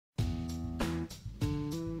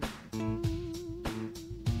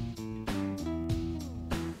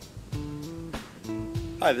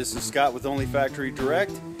Hi, this is Scott with Only Factory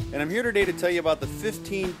Direct, and I'm here today to tell you about the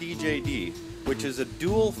 15 DJD, which is a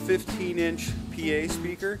dual 15-inch PA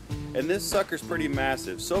speaker, and this sucker's pretty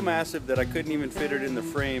massive. So massive that I couldn't even fit it in the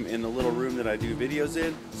frame in the little room that I do videos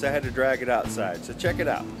in, so I had to drag it outside. So check it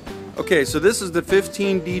out. Okay, so this is the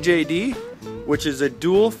 15 DJD, which is a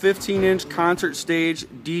dual 15-inch concert stage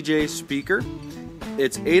DJ speaker.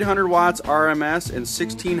 It's 800 watts RMS and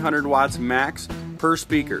 1600 watts max per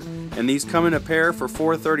speaker, and these come in a pair for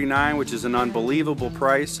 $439, which is an unbelievable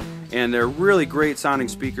price, and they're really great sounding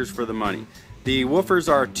speakers for the money. The woofers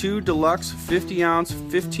are two deluxe 50 ounce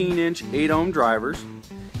 15-inch 8-ohm drivers,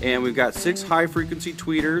 and we've got 6 high frequency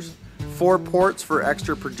tweeters, 4 ports for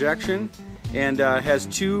extra projection, and has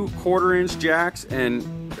 2 1/4-inch jacks and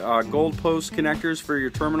gold post connectors for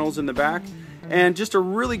your terminals in the back, and just a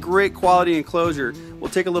really great quality enclosure.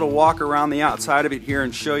 We'll take a little walk around the outside of it here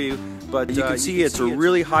and show you, but you can see it's a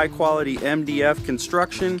really high quality MDF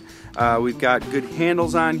construction. We've got good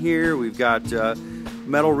handles on here, we've got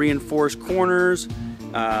metal reinforced corners,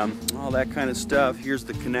 all that kind of stuff. Here's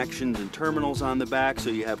the connections and terminals on the back, so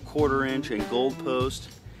you have 1/4-inch and gold post,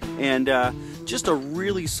 and just a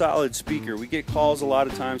really solid speaker. We get calls a lot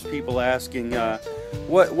of times, people asking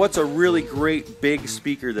what's a really great big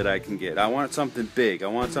speaker that I can get. I want something big, I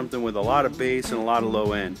want something with a lot of bass and a lot of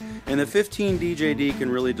low end, and the 15 DJD can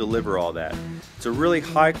really deliver all that. It's a really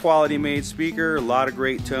high quality made speaker, a lot of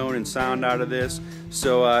great tone and sound out of this.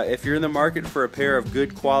 So if you're in the market for a pair of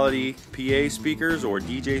good quality PA speakers or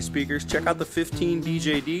DJ speakers, check out the 15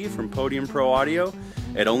 DJD from Podium Pro Audio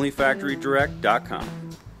at onlyfactorydirect.com.